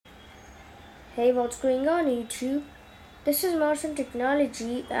Hey, what's going on YouTube? This is Martian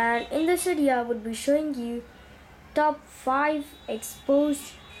Technology, and in this video I would be showing you top 5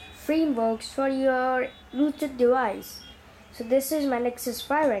 exposed frameworks for your rooted device. So this is my Nexus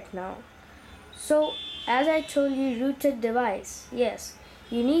 5 right now. So as I told you, rooted device, yes,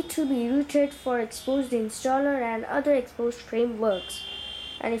 you need to be rooted for Xposed installer and other Xposed frameworks.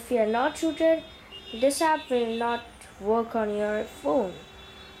 And if you are not rooted, this app will not work on your phone.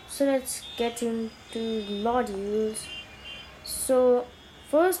 So let's get into modules. So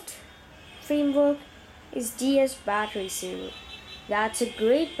first framework is DS Battery Saver. That's a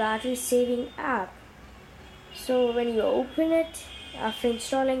great battery saving app. So when you open it, after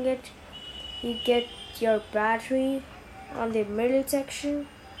installing it, you get your battery on the middle section.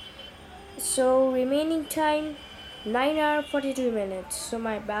 So remaining time 9 hour 42 minutes. So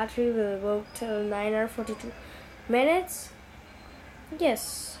my battery will work till 9 hour 42 minutes.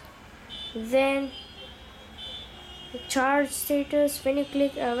 Yes. Then charge status, when you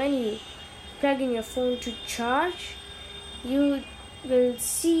plug in your phone to charge, you will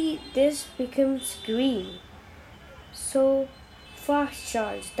see this becomes green. So fast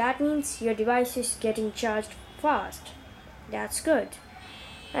charge, that means your device is getting charged fast. That's good.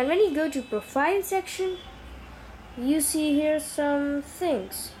 And when you go to profile section, you see here some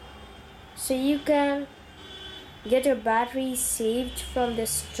things. So you can get your battery saved from the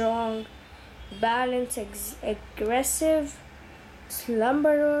strong, balance, aggressive,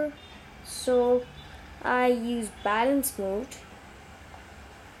 slumberer. So I use balance mode.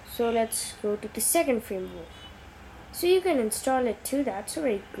 So let's go to the second framework. So you can install it too. That's a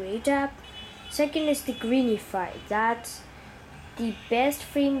very great app. Second is the Greenify. That's the best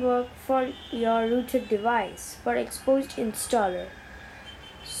framework for your rooted device for Xposed installer.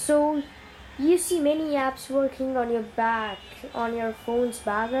 So you see many apps working on your phone's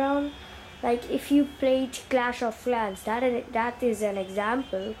background. Like if you played Clash of Clans, that is an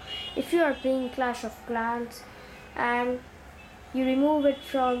example. If you are playing Clash of Clans and you remove it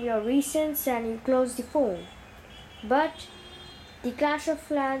from your recents and you close the phone, but the Clash of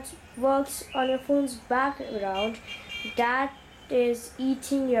Clans works on your phone's background, that is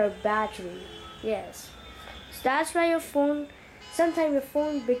eating your battery. Yes, so that's why sometimes your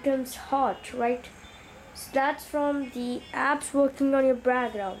phone becomes hot, right? So that's from the apps working on your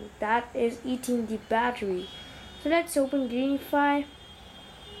background that is eating the battery. So let's open Greenify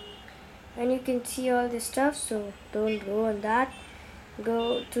and you can see all this stuff, so don't go on that.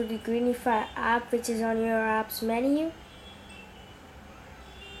 Go to the Greenify app which is on your apps menu.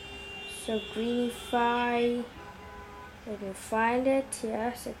 So Greenify, let me find it.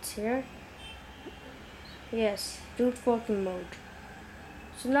 Yes, it's here. Yes, root forking mode.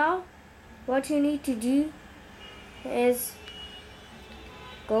 So now what you need to do is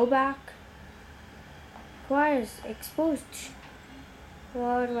go back. Requires exposed.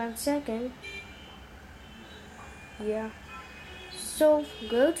 One second. Yeah. So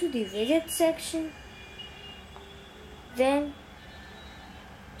go to the widget section. Then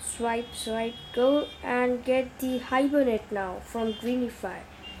swipe, go and get the Hibernate now from Greenify.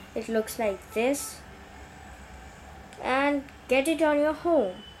 It looks like this. And get it on your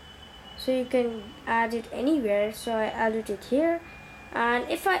home. So you can add it anywhere. So I added it here. And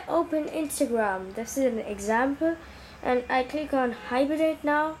if I open Instagram, this is an example, and I click on Hibernate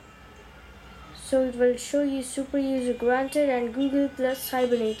now, so it will show you super user granted and Google Plus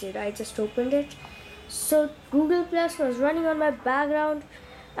hibernated. I just opened it. So Google Plus was running on my background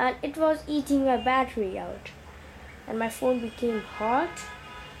and it was eating my battery out and my phone became hot.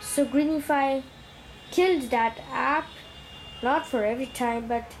 So Greenify killed that app, not for every time,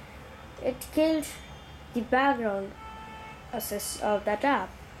 but it killed the background access of that app.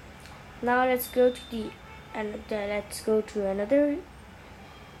 Now let's go to another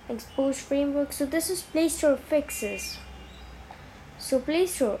Xposed framework. So this is Play Store fixes. So Play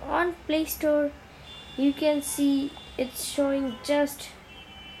Store, you can see it's showing just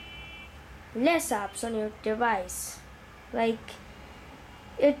less apps on your device. Like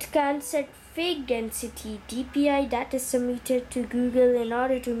it can set fake density DPI that is submitted to Google in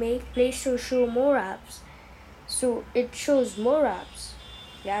order to make Play Store show more apps. So it shows more apps.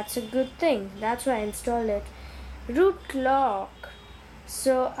 That's a good thing. That's why I installed it. Root lock.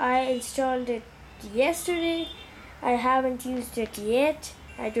 So I installed it yesterday. I haven't used it yet.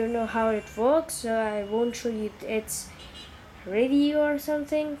 I don't know how it works, so I won't show you its review or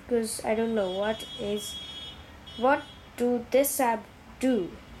something because I don't know what do this app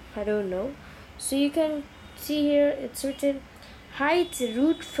do. I don't know. So you can see here it's written hides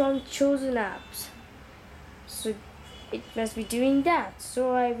root from chosen apps. So it must be doing that.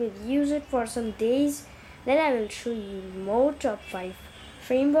 So I will use it for some days. Then I will show you more top 5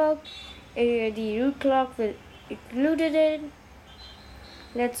 framework. The root clock will included in.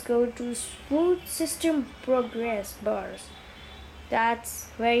 Let's go to smooth system progress bars. That's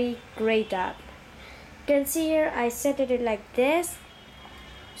very great app. You can see here I set it like this.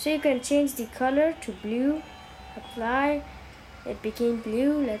 So you can change the color to blue. Apply. It became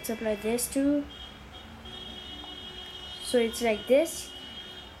blue. Let's apply this too. So it's like this.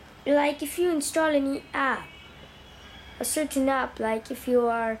 Like if you install any app, a certain app, like if you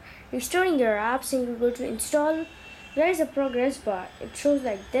are restoring your apps and you go to install, there is a progress bar. It shows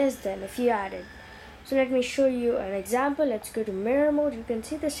like this then if you add it. So let me show you an example. Let's go to mirror mode. You can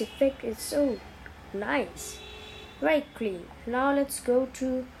see this effect is so nice, very clean. Now let's go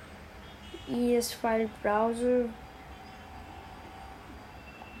to ES file browser.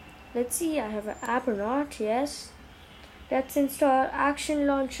 Let's see I have an app or not. Yes. Let's install Action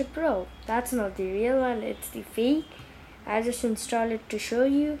Launcher Pro. That's not the real one, it's the fake. I just installed it to show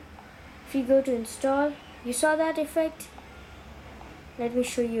you. If you go to install, you saw that effect? Let me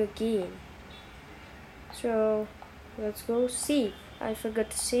show you again. So let's go save. I forgot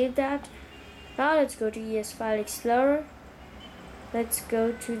to save that. Now let's go to ES File Explorer. Let's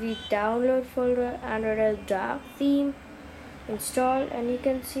go to the download folder, Android dark theme, install, and you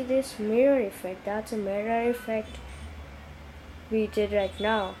can see this mirror effect. That's a mirror effect we did right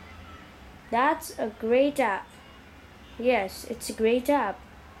now. That's a great app. Yes, it's a great app.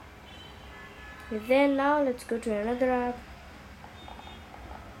 Then now let's go to another app.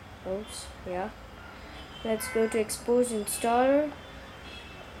 Oops, yeah. Let's go to Xposed installer.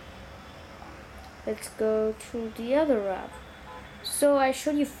 Let's go to the other app. So I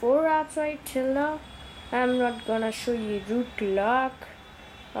showed you 4 apps right till now. I'm not gonna show you root lock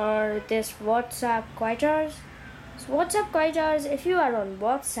or this WhatsApp quiet hours. So WhatsApp quiet hours, if you are on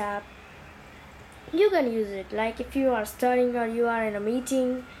WhatsApp, you can use it. Like if you are studying or you are in a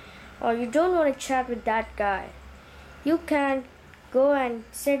meeting or you don't want to chat with that guy, you can go and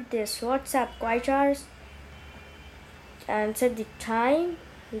set this WhatsApp quiet hours and set the time.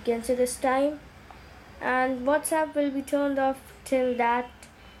 You can set this time and WhatsApp will be turned off till that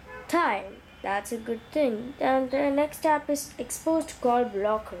time. That's a good thing. And the next app is Xposed Call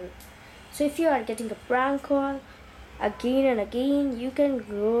Blocker. So if you are getting a prank call again and again, you can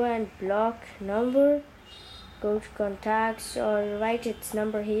go and block number, go to contacts or write its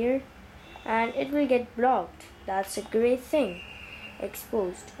number here and it will get blocked. That's a great thing.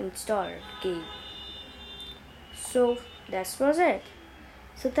 Xposed installer game. So that was it.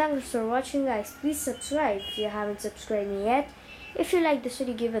 So thanks for watching guys. Please subscribe if you haven't subscribed me yet. If you like this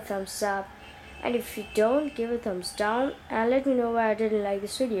video, give a thumbs up, and if you don't, give a thumbs down and let me know why I didn't like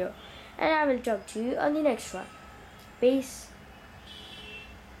this video, and I will talk to you on the next one. Peace.